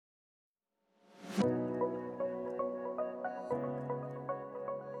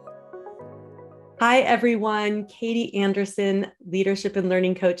Hi, everyone. Katie Anderson, leadership and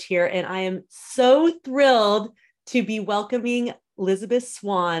learning coach here. And I am so thrilled to be welcoming Elisabeth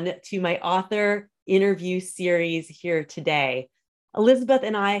Swan to my author interview series here today. Elisabeth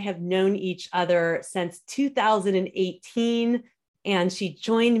and I have known each other since 2018, and she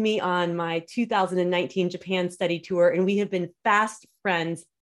joined me on my 2019 Japan study tour, and we have been fast friends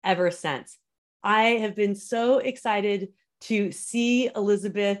ever since. I have been so excited to see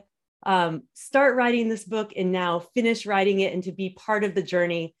Elisabeth start writing this book and now finish writing it and to be part of the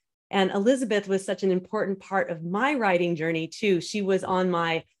journey. And Elisabeth was such an important part of my writing journey too. She was on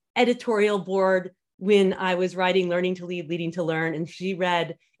my editorial board when I was writing Learning to Lead, Leading to Learn, and she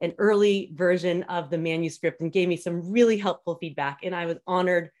read an early version of the manuscript and gave me some really helpful feedback. And I was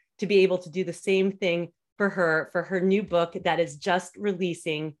honored to be able to do the same thing for her new book that is just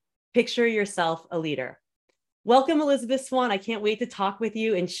releasing, Picture Yourself a Leader. Welcome, Elisabeth Swan. I can't wait to talk with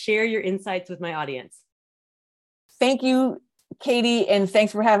you and share your insights with my audience. Thank you, Katie, and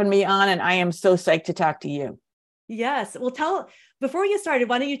thanks for having me on. And I am so psyched to talk to you. Yes. Well, before we get started,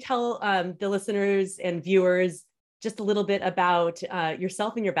 why don't you tell the listeners and viewers just a little bit about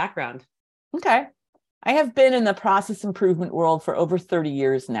yourself and your background? Okay. I have been in the process improvement world for over 30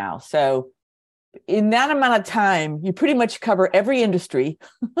 years now. So in that amount of time, you pretty much cover every industry.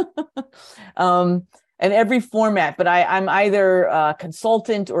 And every format, but I'm either a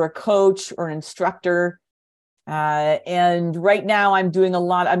consultant or a coach or an instructor. And right now I'm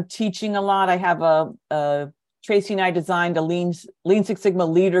teaching a lot. I have Tracy and I designed a Lean Six Sigma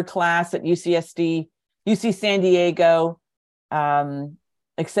leader class at UCSD, UC San Diego,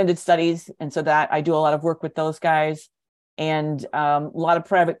 extended studies. And so that I do a lot of work with those guys and a lot of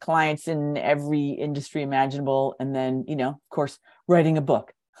private clients in every industry imaginable. And then, of course, writing a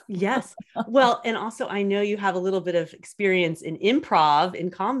book. Yes. Well, and also I know you have a little bit of experience in improv and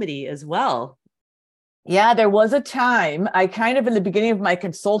comedy as well. Yeah, there was a time in the beginning of my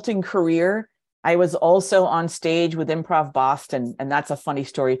consulting career, I was also on stage with Improv Boston. And that's a funny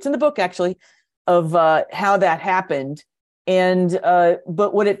story. It's in the book, actually, of how that happened. And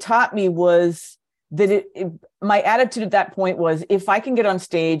but what it taught me was that my attitude at that point was, if I can get on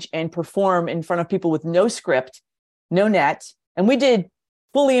stage and perform in front of people with no script, no net, and we did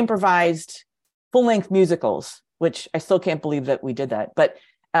fully improvised, full-length musicals, which I still can't believe that we did that. But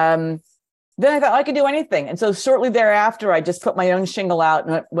then I thought I could do anything. And so shortly thereafter, I just put my own shingle out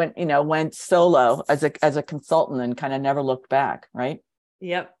and went solo as a consultant and kind of never looked back. Right.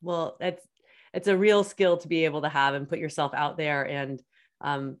 Yep. Well, it's a real skill to be able to have and put yourself out there and,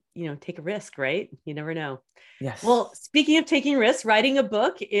 take a risk, right? You never know. Yes. Well, speaking of taking risks, writing a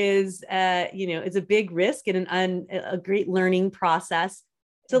book is a big risk and a great learning process.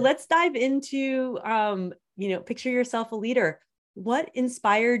 So let's dive into, Picture Yourself a Leader. What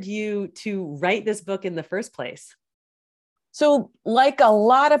inspired you to write this book in the first place? So like a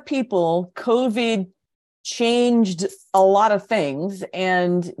lot of people, COVID changed a lot of things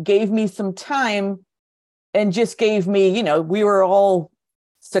and gave me some time and just gave me, we were all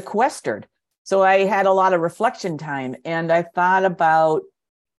sequestered. So I had a lot of reflection time and I thought about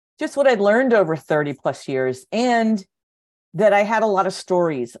just what I'd learned over 30 plus years and that I had a lot of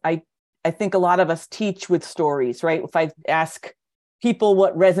stories. I think a lot of us teach with stories, right? If I ask people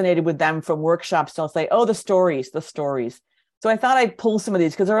what resonated with them from workshops, they'll say, oh, the stories. So I thought I'd pull some of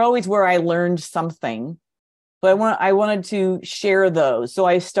these because they're always where I learned something. But I wanted to share those. So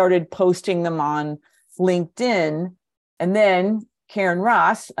I started posting them on LinkedIn. And then Karen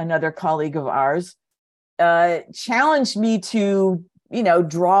Ross, another colleague of ours, challenged me to,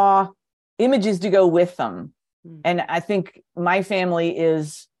 draw images to go with them. And I think my family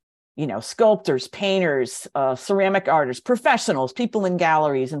is, sculptors, painters, ceramic artists, professionals, people in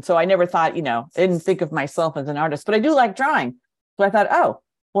galleries. And so I never thought, I didn't think of myself as an artist, but I do like drawing. So I thought, oh,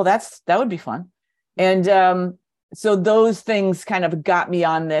 well, that would be fun. And so those things kind of got me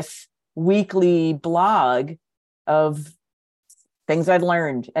on this weekly blog of things I'd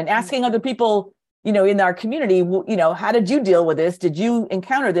learned and asking other people, in our community, how did you deal with this? Did you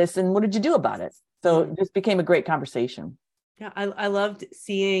encounter this? And what did you do about it? So it just became a great conversation. Yeah, I loved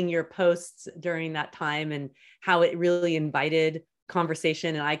seeing your posts during that time and how it really invited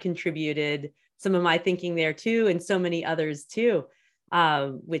conversation. And I contributed some of my thinking there too, and so many others too,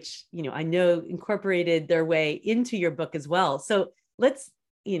 which, I know incorporated their way into your book as well. So let's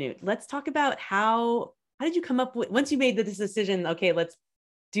talk about how did you come up with, once you made this decision, okay, let's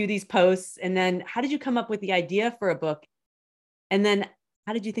do these posts. And then how did you come up with the idea for a book? And then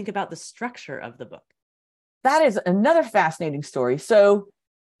how did you think about the structure of the book? That is another fascinating story. So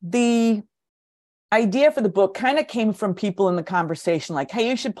the idea for the book kind of came from people in the conversation, like, hey,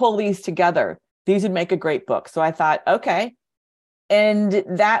 you should pull these together. these would make a great book. So I thought, okay. And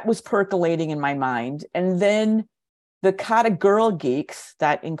that was percolating in my mind. And then the Kata Girl Geeks,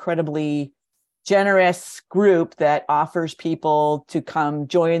 that incredibly generous group that offers people to come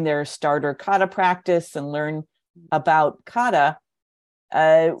join their starter kata practice and learn about kata,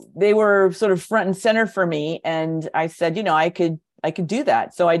 they were sort of front and center for me. And I said, I could do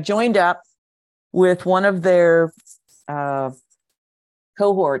that. So I joined up with one of their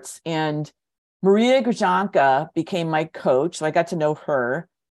cohorts, and Maria Grzańka became my coach. So I got to know her,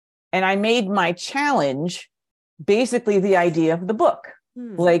 and I made my challenge basically the idea of the book,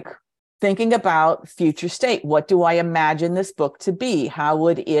 like thinking about future state. What do I imagine this book to be? How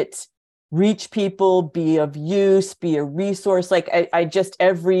would it reach people, be of use, be a resource? Like I just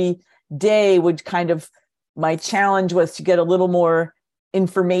every day would my challenge was to get a little more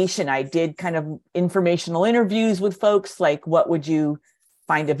information. I did kind of informational interviews with folks, like what would you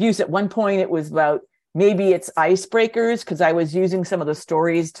find of use? At one point it was about maybe it's icebreakers, because I was using some of the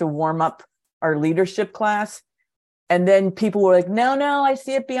stories to warm up our leadership class. And then people were like, no, I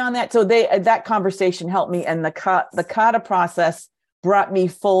see it beyond that. So that conversation helped me. And the kata process brought me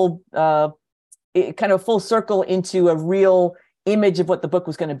full circle into a real image of what the book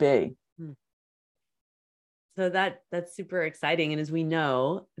was going to be. So that's super exciting. And as we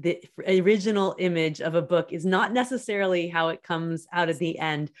know, the original image of a book is not necessarily how it comes out at the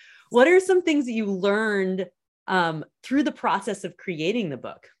end. What are some things that you learned through the process of creating the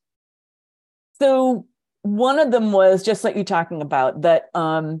book? So one of them was just like you talking about, that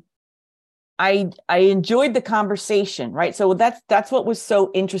I enjoyed the conversation, right? So that's what was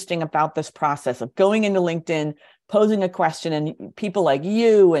so interesting about this process of going into LinkedIn, posing a question, and people like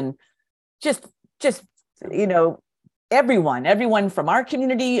you and just everyone from our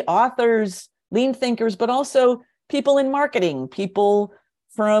community, authors, lean thinkers, but also people in marketing, people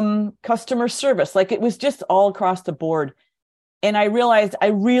from customer service. Like it was just all across the board. And I realized I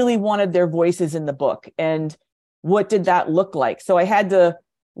really wanted their voices in the book. And what did that look like? So I had to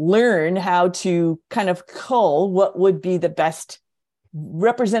learn how to kind of cull what would be the best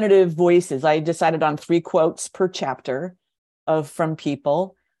representative voices. I decided on 3 quotes per chapter from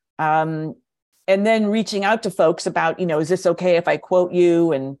people. And then reaching out to folks about, is this okay if I quote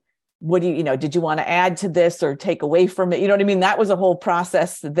you? And what do did you want to add to this or take away from it? You know what I mean? That was a whole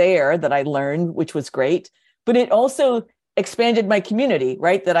process there that I learned, which was great. But it also expanded my community,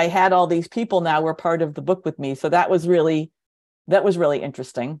 right? That I had all these people now were part of the book with me. So that was really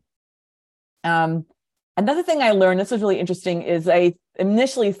interesting. Another thing I learned, this was really interesting, is I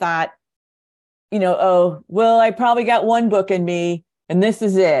initially thought, oh, well, I probably got one book in me and this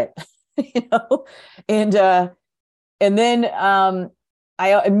is it. And then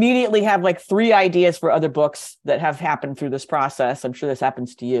I immediately have like 3 ideas for other books that have happened through this process. I'm sure this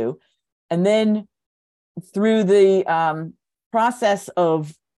happens to you. And then through the process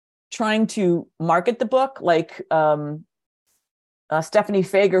of trying to market the book, like Stephanie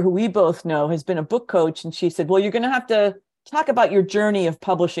Fager, who we both know, has been a book coach, and she said, well, you're going to have to talk about your journey of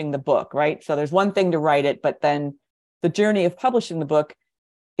publishing the book, right? So there's one thing to write it, but then the journey of publishing the book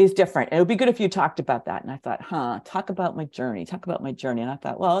is different. And it would be good if you talked about that. And I thought, talk about my journey. And I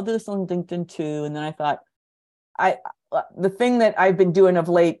thought, well, I'll do this on LinkedIn too. And then I thought, the thing that I've been doing of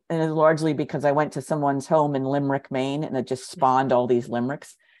late, and is largely because I went to someone's home in Limerick, Maine, and it just spawned all these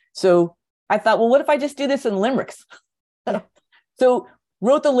limericks. So I thought, well, what if I just do this in limericks? So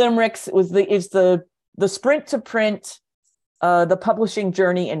wrote the limericks. It's the sprint to print, the publishing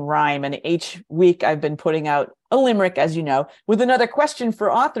journey in rhyme. And each week I've been putting out a limerick, as you know, with another question for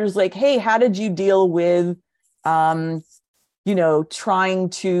authors, like, hey, how did you deal with, trying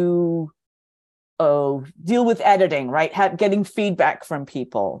to deal with editing, right? Getting feedback from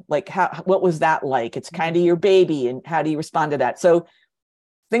people, like what was that like? It's kind of your baby, and how do you respond to that? So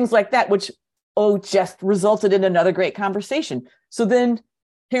things like that, which just resulted in another great conversation. So then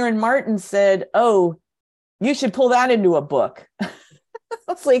Karen Martin said, oh, you should pull that into a book.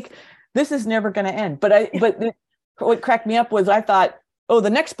 It's like, this is never going to end. But what cracked me up was I thought, the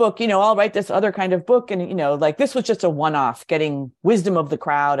next book, I'll write this other kind of book. And, like this was just a one-off, getting wisdom of the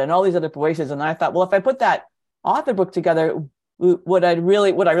crowd and all these other voices. And I thought, well, if I put that author book together, what I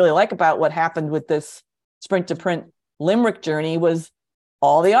really like about what happened with this sprint to print limerick journey was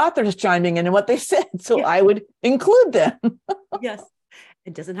all the authors chiming in and what they said. So I would include them. Yes.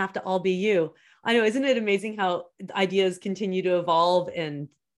 It doesn't have to all be you. I know. Isn't it amazing how ideas continue to evolve, and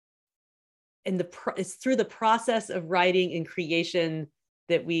it's through the process of writing and creation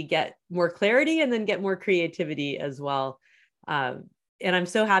that we get more clarity and then get more creativity as well. And I'm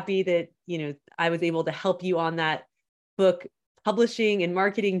so happy that, I was able to help you on that book publishing and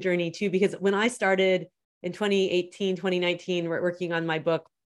marketing journey too, because when I started in 2018, 2019, working on my book,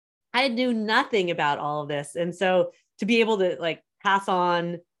 I knew nothing about all of this. And so to be able to like pass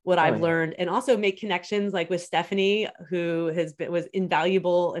on what I've learned and also make connections like with Stephanie, who was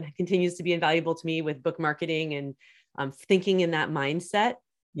invaluable and continues to be invaluable to me with book marketing and thinking in that mindset,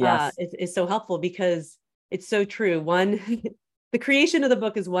 is so helpful, because it's so true. One, the creation of the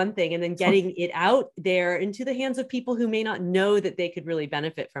book is one thing, and then getting it out there into the hands of people who may not know that they could really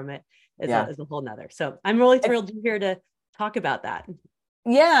benefit from it is a whole nother. So I'm really thrilled to hear to talk about that.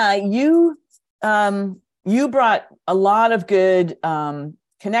 Yeah, you brought a lot of good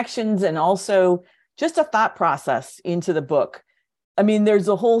connections and also just a thought process into the book. I mean, there's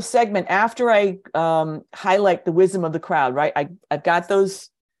a whole segment after I highlight the wisdom of the crowd, right? I've got those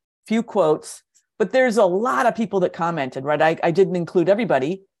few quotes, but there's a lot of people that commented, right? I didn't include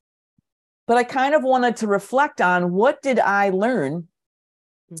everybody, but I kind of wanted to reflect on what did I learn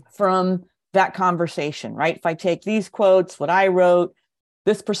from that conversation, right? If I take these quotes, what I wrote,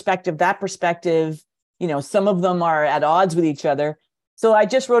 this perspective, that perspective, some of them are at odds with each other. So I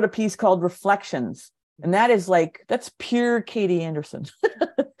just wrote a piece called Reflections. And that's pure Katie Anderson.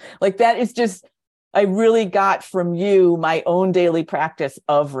 Like that is just, I really got from you my own daily practice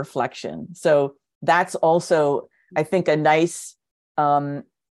of reflection. So that's also, I think, a nice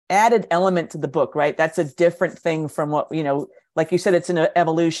added element to the book, right? That's a different thing from what, like you said, it's an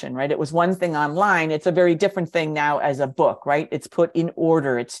evolution, right? It was one thing online. It's a very different thing now as a book, right? It's put in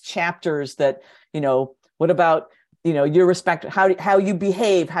order. It's chapters that, what about, your respect, how you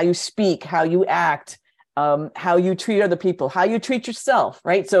behave, how you speak, how you act, how you treat other people, how you treat yourself,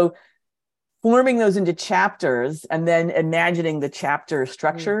 right? So forming those into chapters and then imagining the chapter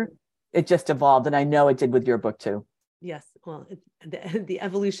structure, it just evolved. And I know it did with your book too. Yes. Well, the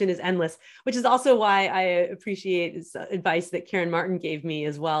evolution is endless, which is also why I appreciate advice that Karen Martin gave me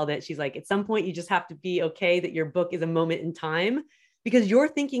as well, that she's like, at some point, you just have to be okay that your book is a moment in time, because your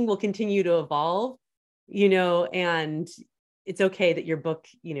thinking will continue to evolve, and it's okay that your book,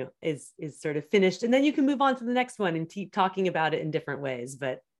 is sort of finished, and then you can move on to the next one and keep talking about it in different ways.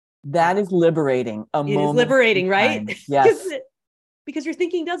 But that is liberating. It is liberating, right? Yes. because your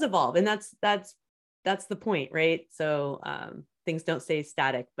thinking does evolve, and that's the point, right? So things don't stay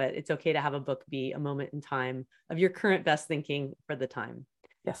static, but it's okay to have a book be a moment in time of your current best thinking for the time.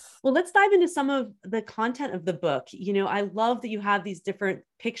 Yes. Well, let's dive into some of the content of the book. I love that you have these different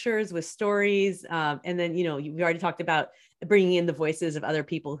pictures with stories. And then, we already talked about bringing in the voices of other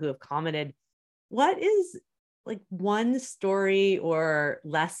people who have commented. What is like one story or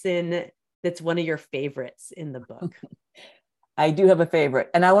lesson that's one of your favorites in the book? I do have a favorite.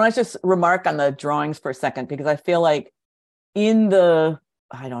 And I want to just remark on the drawings for a second, because I feel like I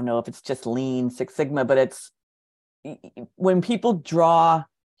don't know if it's just Lean Six Sigma, but it's when people draw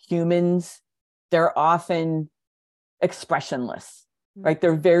humans, they're often expressionless, right?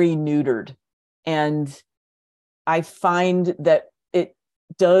 They're very neutered. And I find that it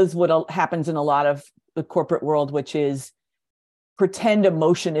does what happens in a lot of the corporate world, which is pretend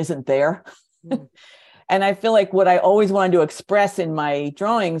emotion isn't there. And I feel like what I always wanted to express in my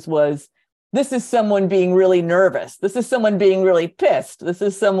drawings was, this is someone being really nervous. This is someone being really pissed. This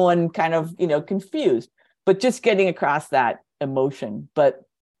is someone kind of, confused, but just getting across that emotion. But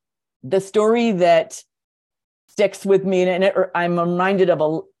the story that sticks with me, and I'm reminded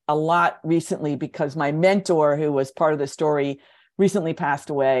of a lot recently, because my mentor, who was part of the story, recently passed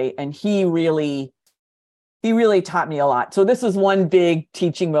away, and he really taught me a lot. So this is one big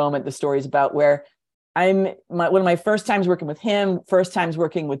teaching moment the story's about, where one of my first times working with him, first times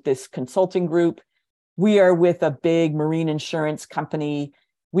working with this consulting group. We are with a big marine insurance company.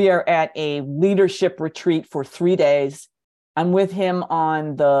 We are at a leadership retreat for 3 days. I'm with him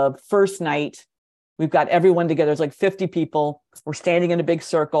on the first night. We've got everyone together. There's like 50 people. We're standing in a big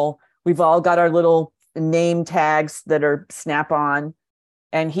circle. We've all got our little name tags that are snap-on.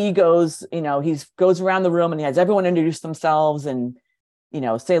 And he goes, goes around the room and he has everyone introduce themselves and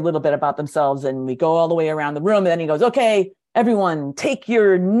say a little bit about themselves, and we go all the way around the room. And then he goes, okay, everyone take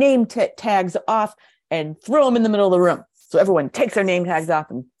your name tags off and throw them in the middle of the room. So everyone takes their name tags off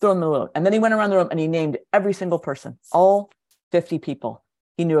and throw them in the room. And then he went around the room and he named every single person, all 50 people.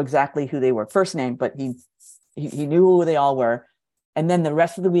 He knew exactly who they were, first name, but he knew who they all were. And then the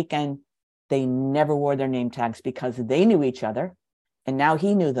rest of the weekend, they never wore their name tags, because they knew each other. And now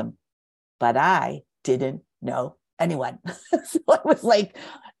he knew them, but I didn't know anyone. So I was like,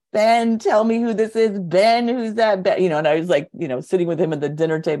 Ben, tell me who this is. Ben, who's that? Ben, and I was like, sitting with him at the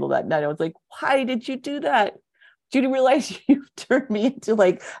dinner table that night. I was like, why did you do that? Did you realize you turned me into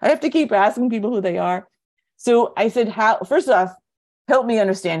I have to keep asking people who they are? So I said, how, first off, help me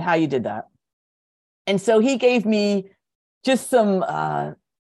understand how you did that. And so he gave me just some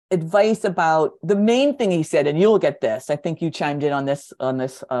advice about the main thing he said, and you'll get this. I think you chimed in on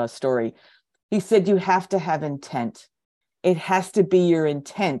this story. He said, you have to have intent. It has to be your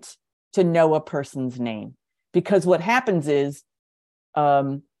intent to know a person's name. Because what happens is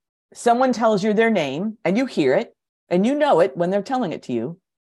someone tells you their name and you hear it and you know it when they're telling it to you.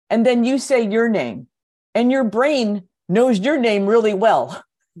 And then you say your name and your brain knows your name really well.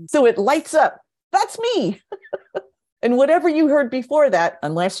 So it lights up. That's me. And whatever you heard before that,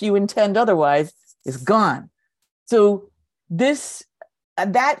 unless you intend otherwise, is gone. So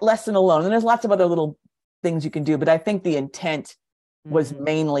that lesson alone, and there's lots of other little things you can do, but I think the intent was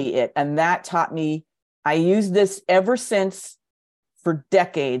mainly it. And that taught me, I use this ever since for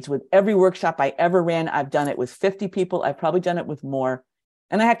decades with every workshop I ever ran. I've done it with 50 people. I've probably done it with more.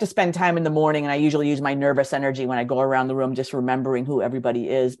 And I have to spend time in the morning. And I usually use my nervous energy when I go around the room, just remembering who everybody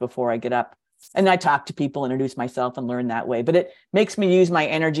is before I get up. And I talk to people, introduce myself, and learn that way. But it makes me use my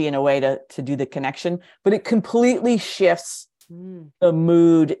energy in a way to do the connection. But it completely shifts the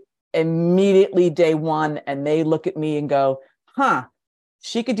mood immediately day one. And they look at me and go, huh,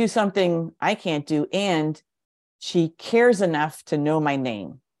 she could do something I can't do. And she cares enough to know my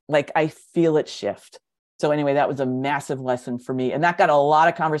name. Like I feel it shift. So anyway, that was a massive lesson for me. And that got a lot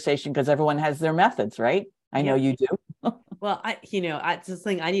of conversation because everyone has their methods, right? I know you do. Well, it's just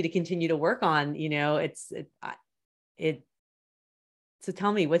something I need to continue to work on. So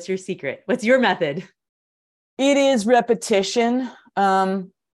tell me, what's your secret? What's your method? It is repetition.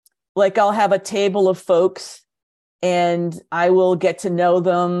 Like I'll have a table of folks and I will get to know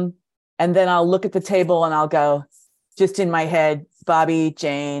them. And then I'll look at the table and I'll go, just in my head, Bobby,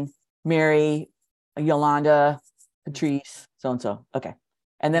 Jane, Mary, Yolanda, Patrice, so-and-so. Okay.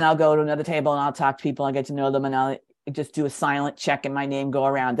 And then I'll go to another table and I'll talk to people. I get to know them and I'll just do a silent check in my name, go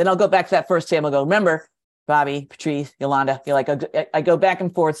around. Then I'll go back to that first table and go, remember, Bobby, Patrice, Yolanda. You're like, I go back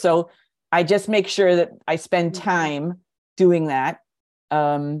and forth. So I just make sure that I spend time doing that.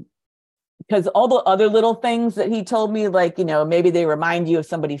 Because all the other little things that he told me, like, maybe they remind you of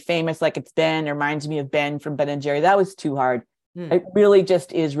somebody famous, like it's Ben, it reminds me of Ben from Ben and Jerry. That was too hard. It really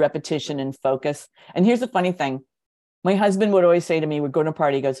just is repetition and focus. And here's the funny thing. My husband would always say to me, we'd go to a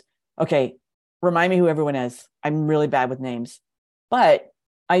party, he goes, okay, remind me who everyone is. I'm really bad with names. But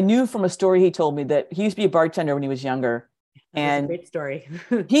I knew from a story he told me that he used to be a bartender when he was younger. That's a great story.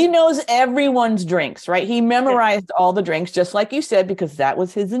 He knows everyone's drinks, right? He memorized all the drinks, just like you said, because that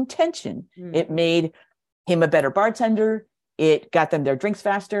was his intention. It made him a better bartender. It got them their drinks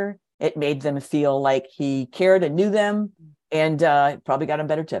faster. It made them feel like he cared and knew them, and probably got them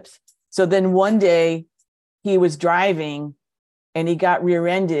better tips. So then one day he was driving and he got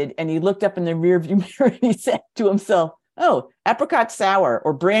rear-ended and he looked up in the rearview mirror and he said to himself, oh, apricot sour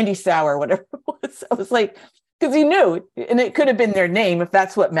or brandy sour, whatever it was. I was like, because he knew, and it could have been their name. If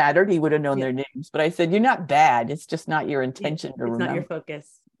that's what mattered, he would have known their names. But I said, you're not bad. It's just not your intention to remember. It's not your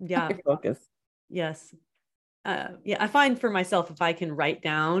focus. Yeah. Your focus. Yes. I find for myself, if I can write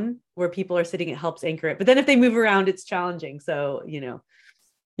down where people are sitting, it helps anchor it. But then if they move around, it's challenging. So,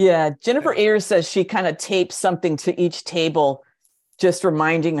 Yeah. Jennifer Ayers says she kind of tapes something to each table, just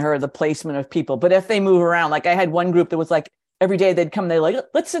reminding her the placement of people. But if they move around, like I had one group that was like, every day they'd come, they're like,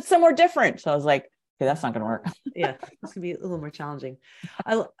 let's sit somewhere different. So I was like, okay, that's not going to work. Yeah. This could be a little more challenging.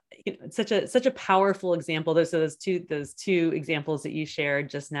 It's such a powerful example. Those two examples that you shared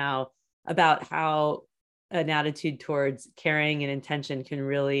just now about how an attitude towards caring and intention can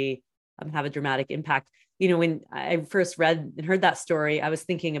really have a dramatic impact. When I first read and heard that story, I was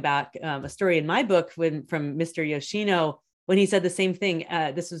thinking about a story in my book from Mr. Yoshino, when he said the same thing.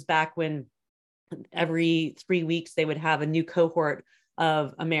 This was back when every 3 weeks they would have a new cohort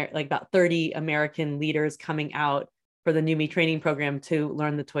of like about 30 American leaders coming out for the NUMMI training program to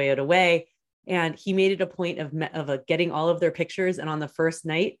learn the Toyota way. And he made it a point of getting all of their pictures, and on the first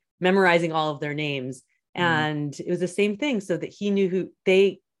night, memorizing all of their names. And it was the same thing, so that he knew who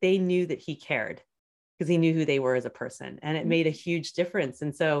they knew that he cared, because he knew who they were as a person, and it made a huge difference.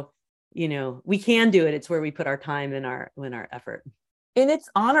 And so, we can do it. It's where we put our time and our effort. And it's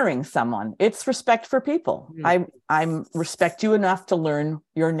honoring someone. It's respect for people. I'm respect you enough to learn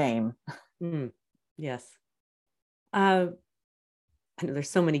your name. Yes. I know there's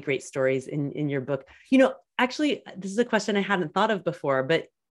so many great stories in your book. Actually, this is a question I hadn't thought of before, but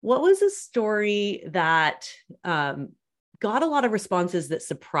what was a story that got a lot of responses that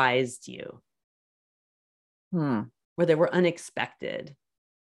surprised you? Where they were unexpected?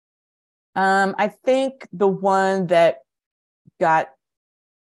 I think the one that got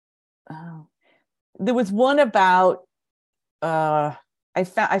there was one about, I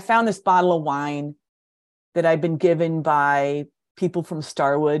found this bottle of wine that I'd been given by people from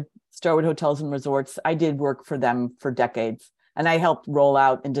Starwood Hotels and Resorts. I did work for them for decades, and I helped roll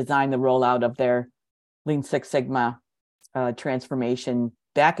out and design the rollout of their Lean Six Sigma transformation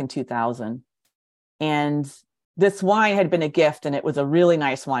back in 2000. And this wine had been a gift, and it was a really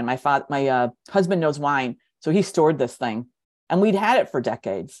nice wine. My husband knows wine, so he stored this thing, and we'd had it for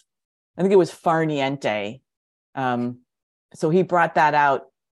decades. I think it was Farniente. So he brought that out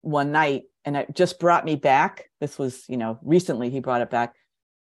one night, and it just brought me back. This was, recently he brought it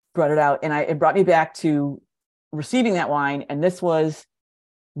out, and it brought me back to receiving that wine. And this was,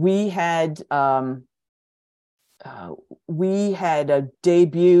 we had a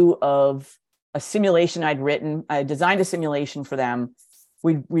debut of a simulation I'd written. I designed a simulation for them.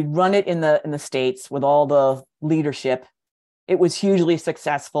 We'd run it in the States with all the leadership. It was hugely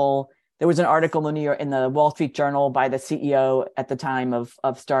successful. There was an article in the Wall Street Journal by the CEO at the time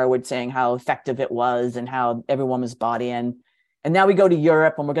of Starwood saying how effective it was and how everyone was bought in. And now we go to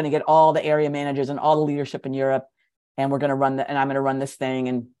Europe, and we're going to get all the area managers and all the leadership in Europe, and we're going to and I'm going to run this thing.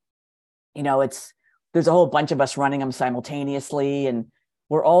 And, there's a whole bunch of us running them simultaneously, and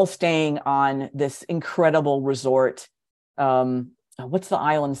we're all staying on this incredible resort. What's the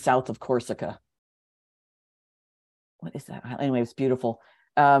island south of Corsica? What is that? Anyway, it's beautiful.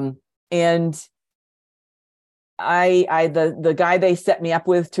 And the guy they set me up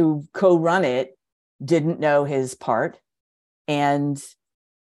with to co-run it didn't know his part. And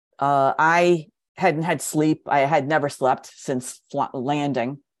I hadn't had sleep. I had never slept since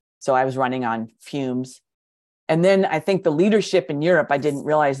landing. So I was running on fumes. And then I think the leadership in Europe, I didn't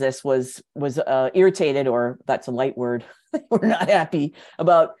realize this, was irritated, or that's a light word. We're not happy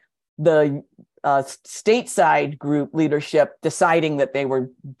about the stateside group leadership deciding that they were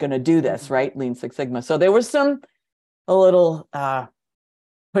going to do this, right? Lean Six Sigma. So there was a little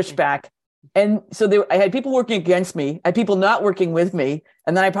pushback. And so I had people working against me, I had people not working with me,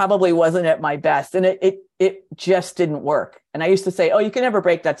 and then I probably wasn't at my best. And it just didn't work. And I used to say, oh, you can never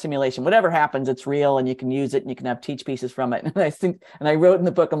break that simulation. Whatever happens, it's real, and you can use it, and you can have teach pieces from it. And I wrote in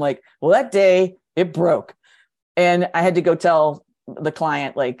the book, I'm like, well, that day it broke. And I had to go tell the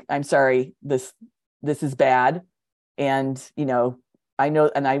client, like, I'm sorry, this is bad. And, I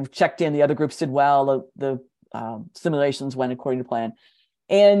know, and I checked in, the other groups did well. The simulations went according to plan.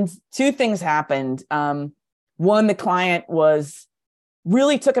 And two things happened. One, the client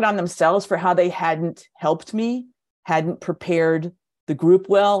really took it on themselves for how they hadn't helped me, hadn't prepared the group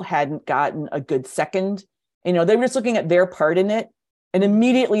well, hadn't gotten a good second. They were just looking at their part in it, and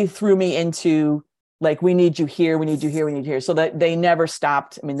immediately threw me into, like, we need you here, we need you here, we need you here. So that they never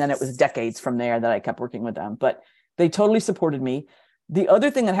stopped. I mean, then it was decades from there that I kept working with them, but they totally supported me. The other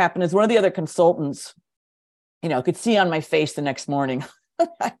thing that happened is one of the other consultants, could see on my face the next morning,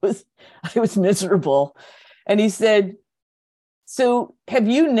 I was miserable. And he said, so have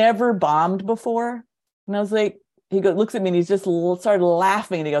you never bombed before? And I was like, looks at me and he's just started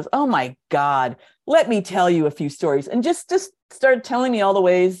laughing, and he goes, oh my God, let me tell you a few stories. And just started telling me all the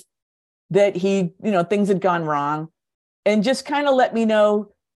ways that things had gone wrong, and just kind of let me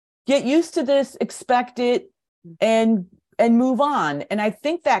know, get used to this, expect it, and move on. And I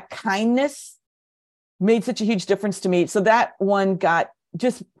think that kindness made such a huge difference to me. So that one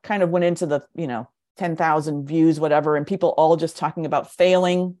just kind of went into the, 10,000 views, whatever. And people all just talking about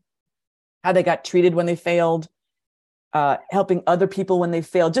failing, how they got treated when they failed, helping other people when they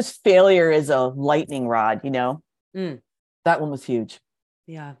failed. Just failure is a lightning rod, That one was huge.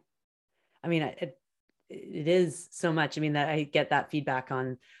 Yeah. I mean, it is so much. I mean, that I get that feedback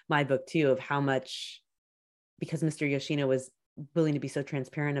on my book too, of how much, because Mr. Yoshino was willing to be so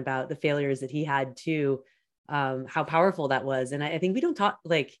transparent about the failures that he had too, how powerful that was. And I think we don't talk,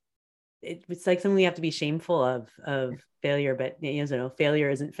 like, it's like something we have to be shameful of failure, but failure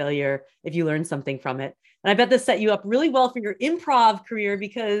isn't failure if you learn something from it. And I bet this set you up really well for your improv career,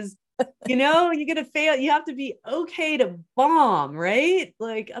 because you're going to fail. You have to be okay to bomb, right?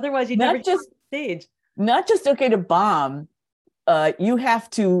 Like, otherwise you never just stage. Not just okay to bomb. You have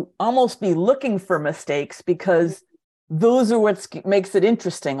to almost be looking for mistakes, because those are what makes it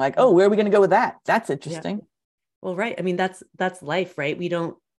interesting. Like, oh, where are we going to go with that? That's interesting. Yeah. Well, right. I mean, that's life, right?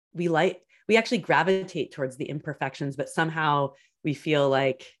 We actually gravitate towards the imperfections, but somehow we feel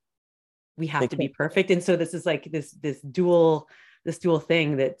like we have to be perfect. And so this is like this dual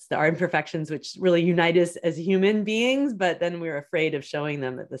thing, that's our imperfections, which really unite us as human beings, but then we're afraid of showing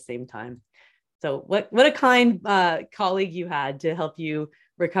them at the same time. So what a kind colleague you had to help you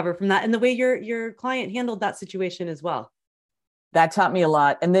recover from that, and the way your client handled that situation as well. that taught me a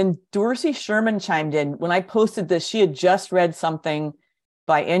lot. And then Dorsey Sherman chimed in. When I posted this, she had just read something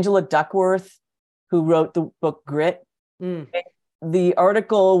by Angela Duckworth, who wrote the book Grit. Mm. The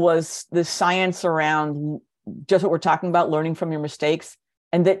article was the science around just what we're talking about, learning from your mistakes,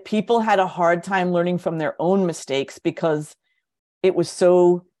 and that people had a hard time learning from their own mistakes because it was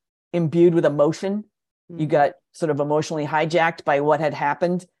so imbued with emotion. You got sort of emotionally hijacked by what had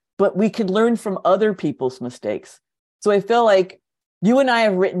happened, but we could learn from other people's mistakes. So I feel like you and I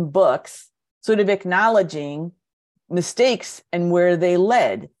have written books sort of acknowledging mistakes and where they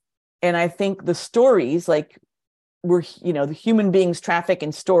led. And I think the stories, like the human beings traffic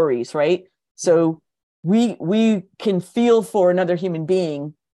in stories, right? So we can feel for another human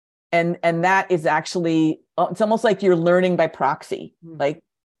being. And that is actually, it's almost like you're learning by proxy. Like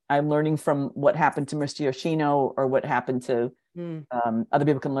I'm learning from what happened to Mr. Yoshino or what happened to other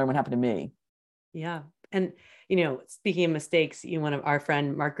people can learn what happened to me. Yeah. And, speaking of mistakes, one of our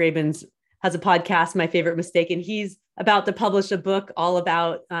friend, Mark Grabens, has a podcast, My Favorite Mistake, and he's about to publish a book all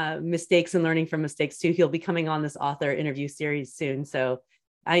about mistakes and learning from mistakes too. He'll be coming on this author interview series soon. So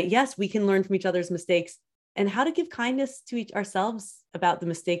yes, we can learn from each other's mistakes and how to give kindness to ourselves about the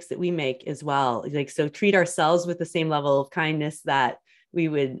mistakes that we make as well. So treat ourselves with the same level of kindness that we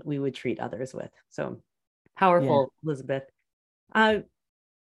would treat others with. So powerful, yeah. Elisabeth.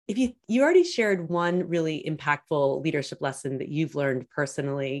 If you already shared one really impactful leadership lesson that you've learned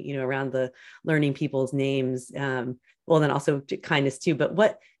personally, around the learning people's names, then also kindness too. But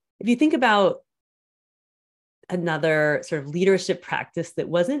what, if you think about another sort of leadership practice that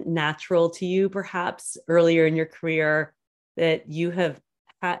wasn't natural to you, perhaps earlier in your career, that you have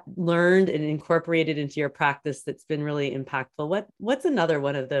learned and incorporated into your practice that's been really impactful, what's another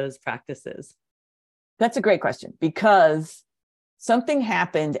one of those practices? That's a great question, because something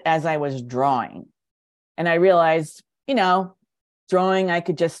happened as I was drawing, and I realized, drawing, I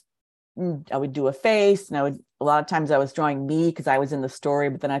would do a face, and a lot of times I was drawing me because I was in the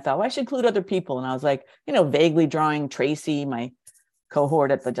story, but then I thought, well, I should include other people. And I was like, vaguely drawing Tracy, my cohort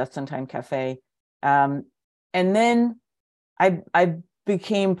at the Just in Time Cafe. And then I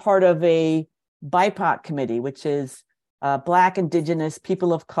became part of a BIPOC committee, which is Black, Indigenous,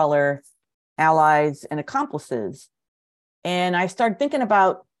 people of color, allies, and accomplices. And I started thinking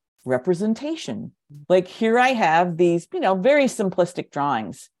about representation. Like, here I have these, very simplistic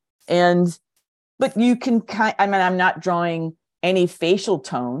drawings. But you can I'm not drawing any facial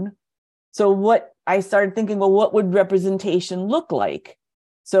tone. So what I started thinking, well, what would representation look like?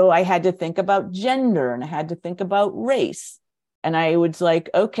 So I had to think about gender, and I had to think about race. And I was like,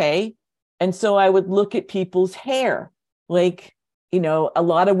 okay. And so I would look at people's hair. Like, a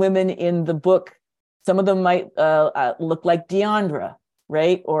lot of women in the book, some of them might look like Deandra,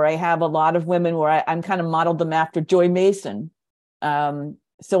 right? Or I have a lot of women where I'm kind of modeled them after Joy Mason.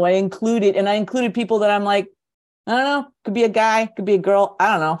 So I included people that I'm like, I don't know, could be a guy, could be a girl,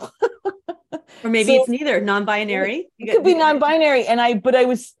 I don't know. Or maybe it's neither, non-binary. It could be non-binary.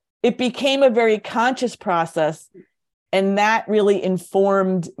 It became a very conscious process. And that really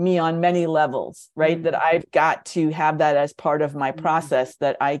informed me on many levels, right? Mm-hmm. That I've got to have that as part of my process,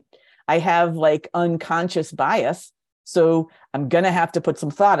 that I have like unconscious bias. So I'm going to have to put some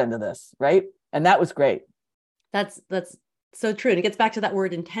thought into this, right? And that was great. That's so true. And it gets back to that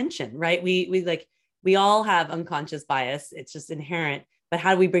word intention, right? We all have unconscious bias. It's just inherent. But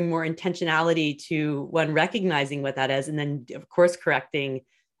how do we bring more intentionality to one, recognizing what that is, and then of course correcting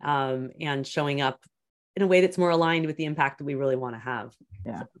and showing up in a way that's more aligned with the impact that we really want to have.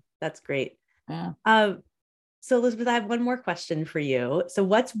 Yeah. So that's great. Yeah. So Elisabeth, I have one more question for you. So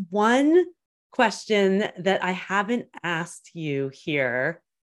what's one question that I haven't asked you here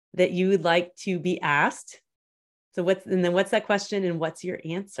that you would like to be asked? So what's that question, and what's your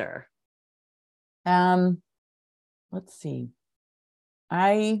answer? Let's see.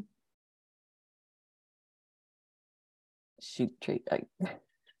 I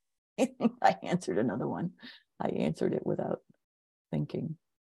answered another one. I answered it without thinking.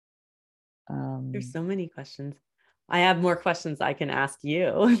 There's so many questions. I have more questions I can ask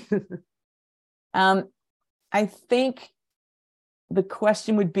you. I think the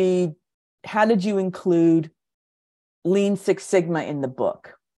question would be, how did you include Lean Six Sigma in the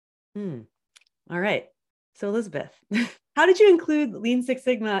book? All right. So Elisabeth, how did you include Lean Six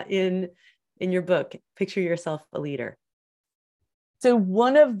Sigma in your book, Picture Yourself a Leader? So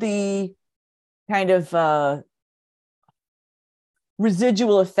one of the kind of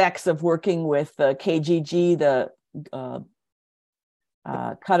residual effects of working with KGG, the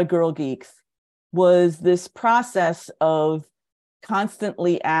Kata Girl Geeks, was this process of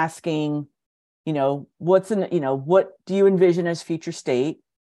constantly asking, what do you envision as future state?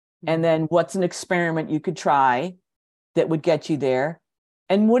 And then what's an experiment you could try that would get you there?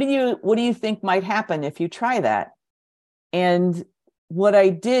 And what do you think might happen if you try that? And what I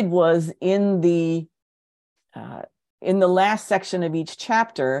did was in the last section of each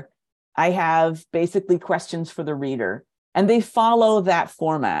chapter, I have basically questions for the reader, and they follow that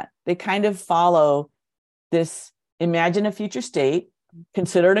format. They kind of follow this: imagine a future state,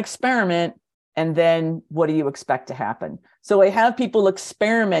 consider an experiment, and then what do you expect to happen? So I have people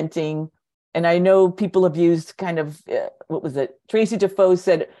experimenting, and I know people have used kind of, what was it? Tracy Defoe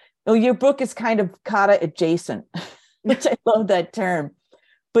said, "Oh, your book is kind of kata adjacent," which I love that term.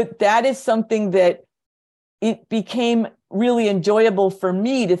 But that is something that it became really enjoyable for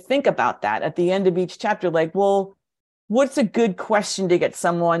me to think about that at the end of each chapter. Like, well, what's a good question to get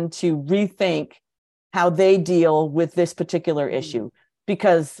someone to rethink how they deal with this particular issue?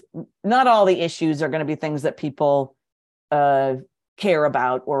 Because not all the issues are going to be things that people care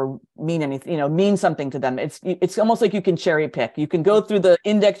about or mean anything, mean something to them. It's almost like you can cherry pick. You can go through the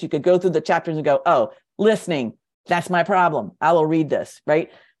index, you could go through the chapters and go, oh, listening, that's my problem. I will read this,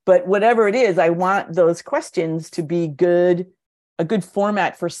 right? But whatever it is, I want those questions to be a good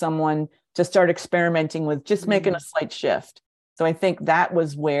format for someone to start experimenting with, just making a slight shift. So I think that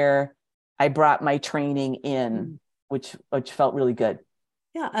was where I brought my training in, which felt really good.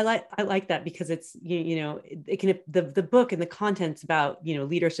 Yeah, I like that, because it's, it can, the book and the content's about,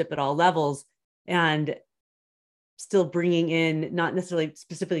 leadership at all levels, and still bringing in, not necessarily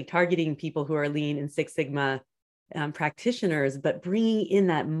specifically targeting people who are Lean and Six Sigma practitioners, but bringing in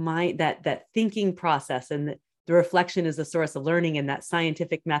that mind, that thinking process, and the reflection is a source of learning, and that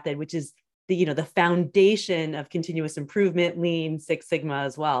scientific method, which is the foundation of continuous improvement, Lean, Six Sigma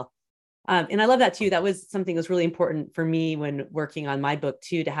as well. And I love that too. That was something that was really important for me when working on my book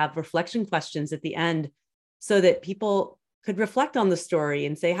too, to have reflection questions at the end, so that people could reflect on the story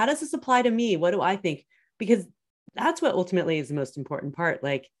and say, how does this apply to me? What do I think? Because that's what ultimately is the most important part.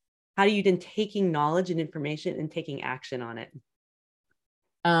 Like, how do you then taking knowledge and information and taking action on it?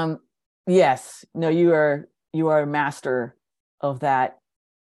 Yes, no, you are a master of that,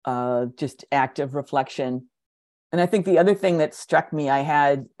 just active reflection. And I think the other thing that struck me, I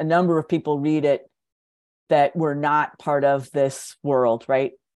had a number of people read it that were not part of this world,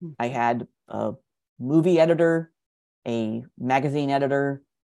 right? I had a movie editor, a magazine editor.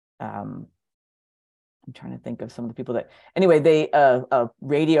 I'm trying to think of some of the people that, anyway, a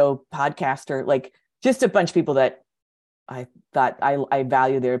radio podcaster, like just a bunch of people that I thought I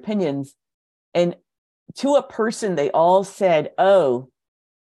value their opinions. And to a person, they all said, oh,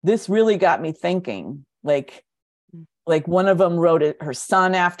 this really got me thinking. Like one of them wrote it, her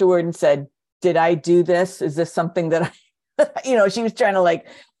son afterward, and said, did I do this? Is this something that she was trying to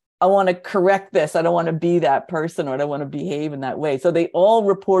I want to correct this. I don't want to be that person, or I don't want to behave in that way. So they all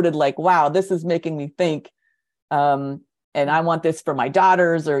reported wow, this is making me think. And I want this for my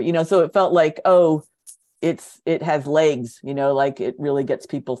daughters, or, so it felt like, oh, it has legs, it really gets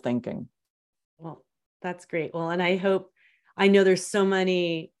people thinking. Well, that's great. Well, and I know there's so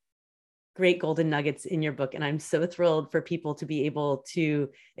many great golden nuggets in your book, and I'm so thrilled for people to be able to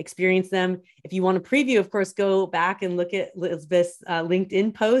experience them. If you want a preview, of course, go back and look at Elisabeth's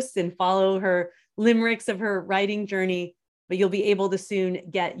LinkedIn posts and follow her limericks of her writing journey, but you'll be able to soon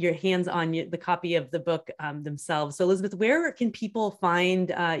get your hands on the copy of the book themselves. So Elisabeth, where can people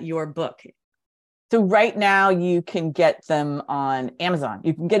find your book? So right now you can get them on Amazon.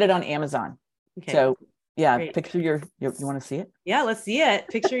 You can get it on Amazon. Okay. So yeah, great. Picture you want to see it? Yeah, let's see it.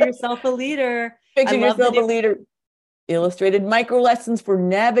 Picture yourself a leader. Picture yourself a leader. Illustrated micro lessons for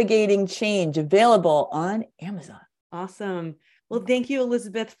navigating change, available on Amazon. Awesome. Well, thank you,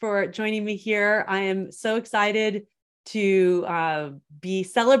 Elisabeth, for joining me here. I am so excited to be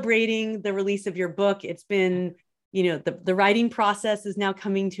celebrating the release of your book. It's been, the writing process is now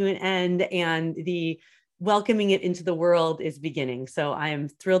coming to an end, and the welcoming it into the world is beginning. So I am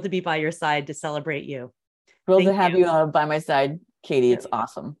thrilled to be by your side to celebrate you. Thrilled to have you by my side, Katie. Yep. It's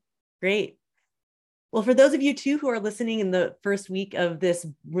awesome. Great. Well, for those of you too who are listening in the first week of this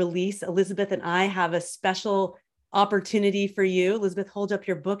release, Elisabeth and I have a special opportunity for you. Elisabeth, hold up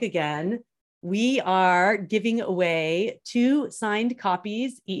your book again. We are giving away 2 signed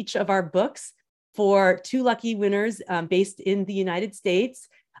copies each of our books for 2 lucky winners based in the United States.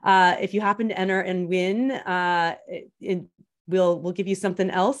 If you happen to enter and win, we'll give you something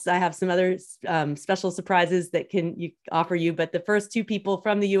else. I have some other special surprises that can offer you, but the first 2 people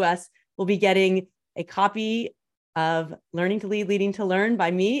from the US will be getting a copy of Learning to Lead, Leading to Learn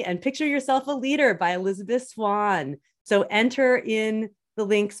by me, and Picture Yourself a Leader by Elisabeth Swan. So enter in the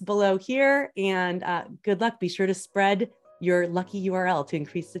links below here, and good luck. Be sure to spread your lucky URL to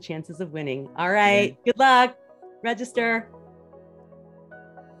increase the chances of winning. All right. Good luck. Register.